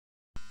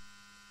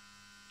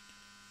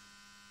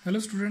Hello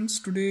students,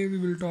 today we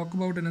will talk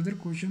about another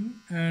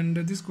question, and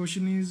this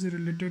question is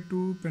related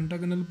to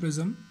pentagonal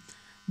prism,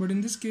 but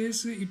in this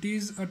case it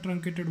is a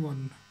truncated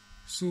one.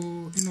 So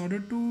in order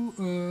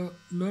to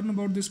learn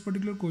about this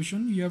particular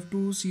question, you have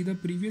to see the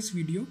previous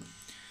video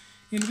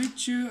in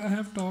which I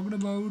have talked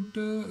about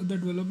the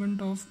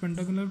development of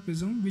pentagonal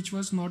prism which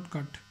was not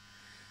cut.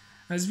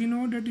 As we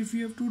know that if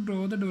you have to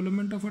draw the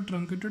development of a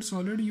truncated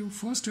solid, you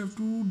first have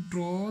to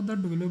draw the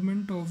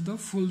development of the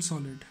full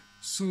solid.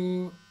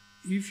 So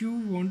if you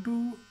want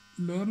to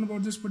learn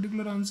about this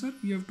particular answer,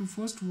 you have to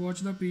first watch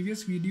the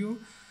previous video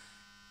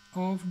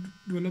of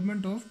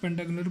development of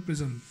pentagonal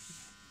prism.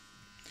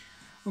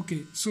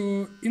 Okay,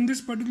 so in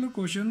this particular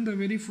question, the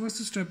very first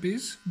step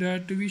is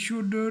that we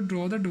should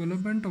draw the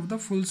development of the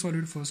full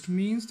solid first,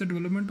 means the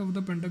development of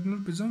the pentagonal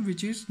prism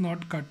which is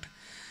not cut.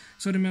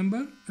 So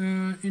remember,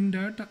 in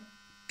that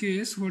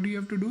case, what you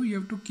have to do, you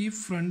have to keep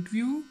front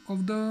view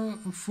of the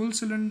full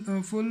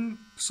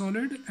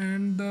solid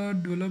and the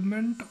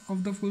development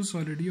of the full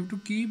solid. You have to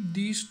keep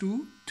these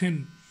two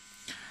thin.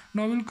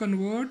 Now we'll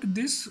convert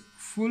this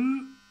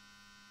the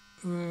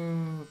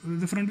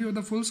front view of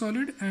the full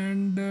solid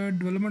and the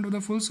development of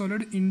the full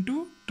solid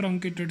into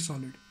truncated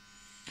solid.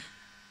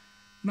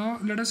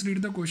 Now let us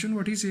read the question.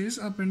 What he says: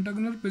 a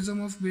pentagonal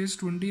prism of base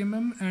 20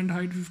 mm and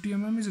height 50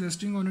 mm is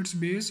resting on its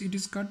base. It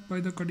is cut by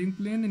the cutting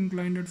plane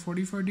inclined at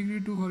 45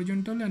 degree to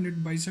horizontal, and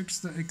it bisects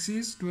the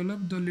axis.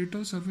 Develop the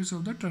lateral surface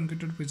of the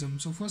truncated prism.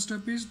 So first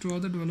step is draw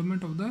the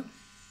development of the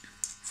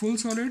full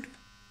solid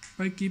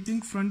by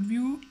keeping front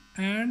view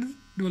and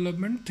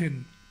development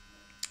thin.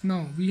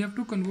 Now we have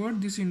to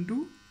convert this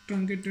into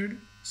truncated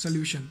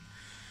solution.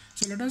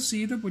 So let us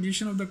see the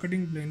position of the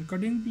cutting plane.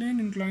 Cutting plane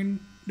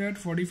inclined at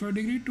 45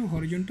 degree to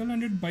horizontal,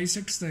 and it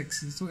bisects the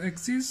axis. So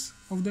axis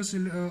of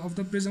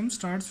the prism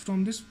starts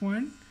from this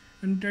point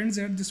and ends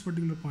at this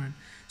particular point.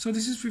 So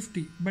this is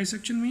 50.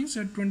 Bisection means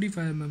at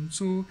 25 mm.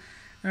 So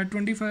at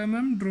 25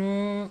 mm,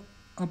 draw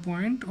a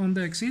point on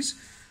the axis.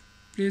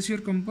 Place your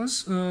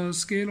compass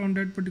scale on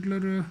that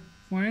particular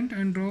point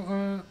and draw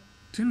a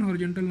thin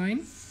horizontal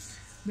line.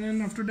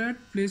 Then after that,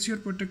 place your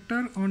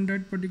protector on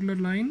that particular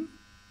line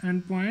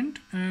and point,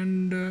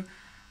 and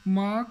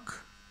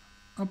mark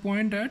a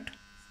point at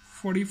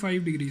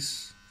 45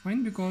 degrees.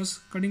 Fine, because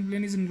cutting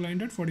plane is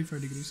inclined at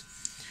 45 degrees.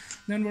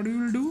 Then what we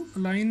will do,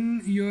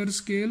 align your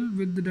scale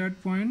with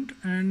that point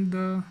and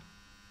the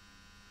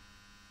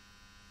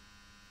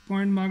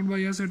point marked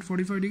by us at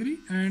 45 degree,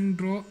 and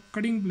draw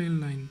cutting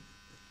plane line.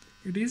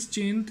 It is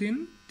chain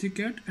thin, thick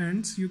at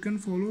ends. You can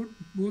follow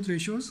both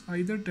ratios,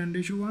 either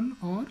 10:1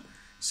 or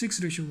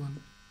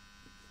 6:1.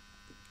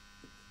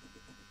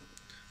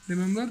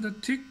 Remember, the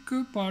thick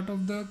part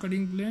of the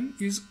cutting plane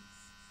is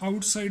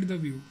outside the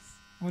view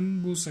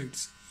on both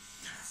sides.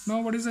 Now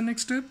what is the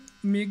next step?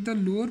 Make the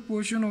lower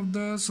portion of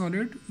the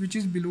solid, which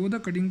is below the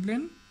cutting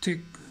plane, thick.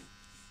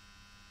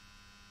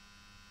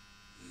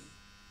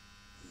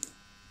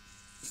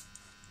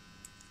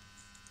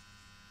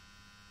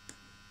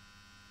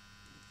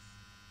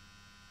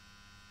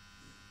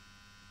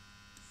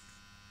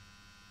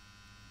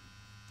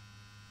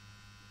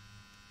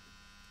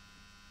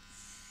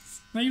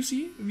 Now you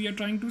see, we are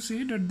trying to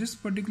say that this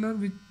particular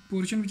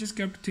portion which is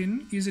kept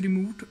thin is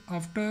removed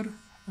after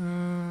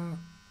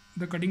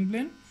the cutting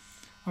plane,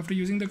 after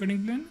using the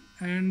cutting plane,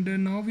 and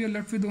now we are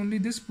left with only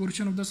this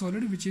portion of the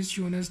solid which is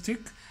shown as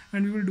thick,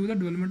 and we will do the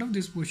development of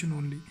this portion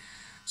only.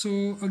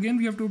 So again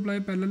we have to apply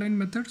parallel line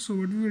method. So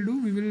what we will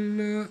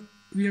do,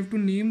 we have to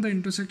name the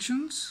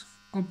intersections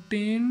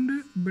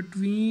obtained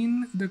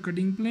between the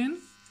cutting plane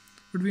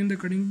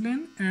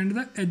and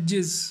the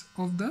edges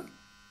of the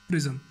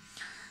prism.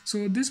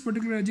 So this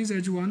particular edge is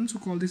edge 1, so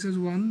call this as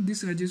 1.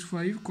 This edge is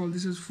 5, call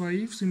this as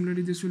 5.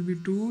 Similarly, this will be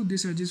 2.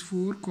 This edge is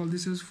 4, call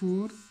this as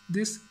 4.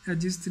 This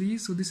edge is 3,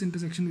 so this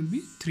intersection will be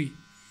 3.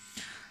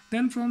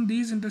 Then from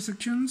these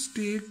intersections,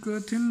 take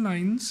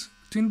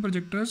thin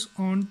projectors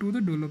onto the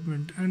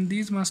development, and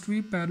these must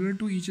be parallel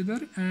to each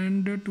other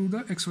and to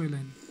the XY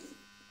line.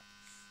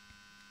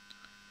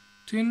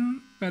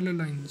 Thin parallel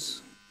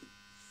lines.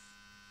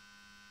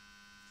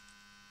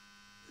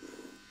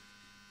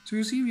 So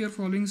you see, we are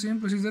following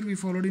same procedure we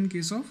followed in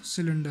case of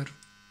cylinder,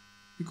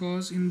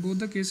 because in both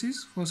the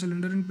cases for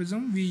cylinder and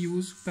prism we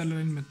use parallel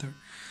line method.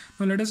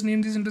 Now let us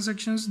name these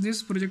intersections.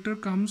 This projector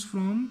comes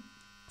from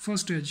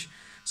first edge.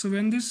 So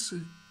when this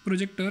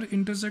projector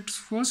intersects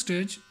first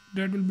edge,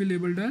 that will be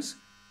labeled as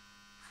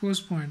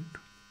first point.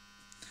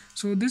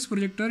 So this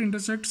projector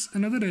intersects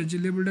another edge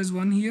labeled as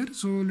 1 here.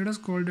 So let us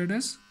call that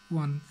as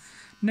 1.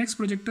 Next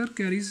projector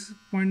carries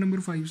point number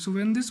 5. So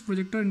when this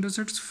projector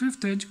intersects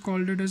fifth edge,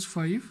 called it as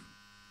 5.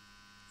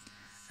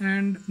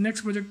 And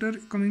next projector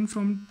coming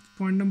from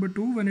point number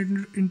 2, when it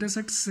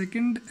intersects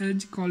second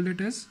edge, called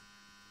it as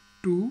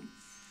 2.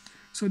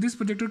 So this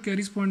projector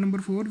carries point number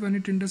 4. When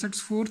it intersects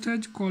fourth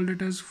edge, called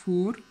it as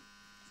 4.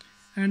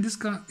 And this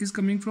is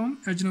coming from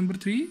edge number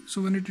 3.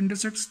 So when it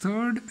intersects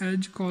third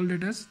edge, called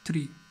it as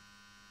 3.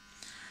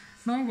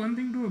 Now one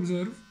thing to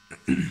observe,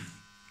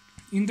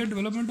 in the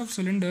development of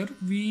cylinder,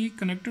 we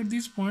connected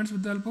these points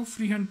with the help of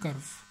freehand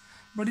curve.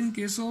 But in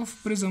case of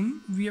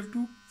prism, we have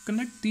to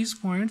connect these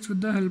points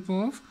with the help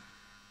of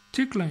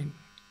thick line,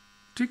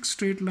 thick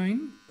straight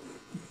line.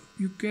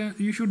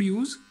 You should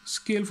use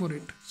scale for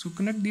it. So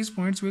connect these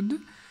points with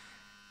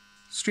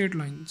straight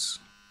lines.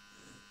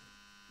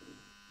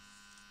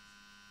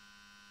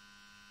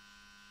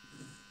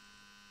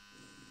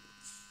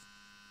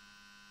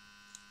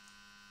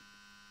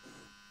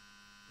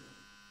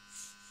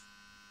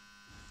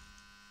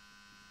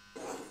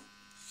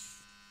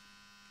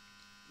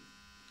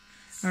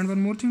 And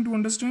one more thing to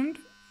understand,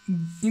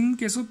 in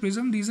case of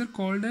prism, these are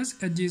called as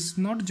edges,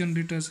 not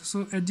generators.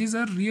 So edges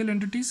are real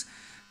entities,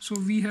 so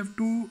we have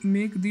to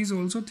make these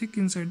also thick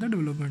inside the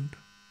development.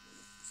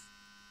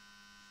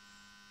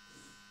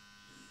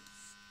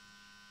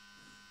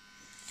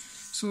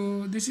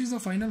 So this is the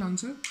final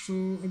answer.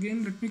 So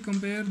again, let me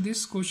compare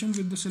this question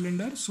with the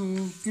cylinder. So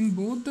in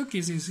both the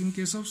cases, in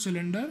case of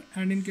cylinder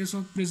and in case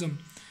of prism,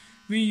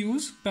 we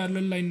use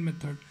parallel line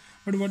method.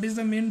 But what is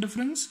the main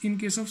difference? In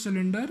case of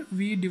cylinder,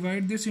 we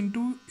divide this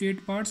into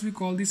 8 parts. We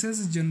call this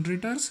as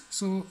generators.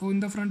 So in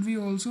the front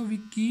view also,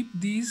 we keep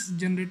these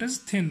generators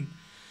thin.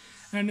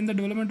 And in the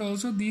development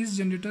also, these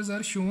generators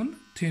are shown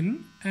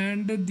thin.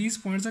 And these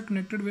points are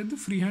connected with the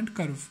freehand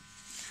curve.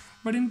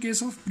 But in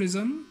case of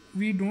prism,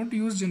 we don't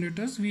use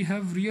generators. We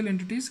have real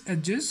entities,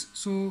 edges.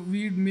 So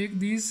we make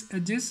these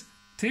edges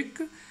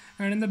thick.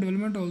 And in the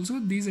development also,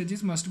 these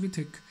edges must be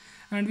thick.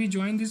 And we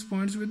join these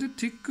points with the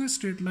thick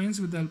straight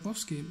lines with the help of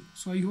scale.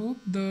 So I hope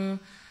the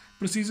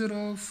procedure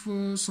of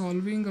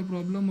solving a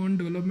problem on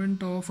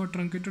development of a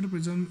truncated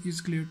prism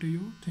is clear to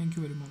you. Thank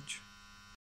you very much.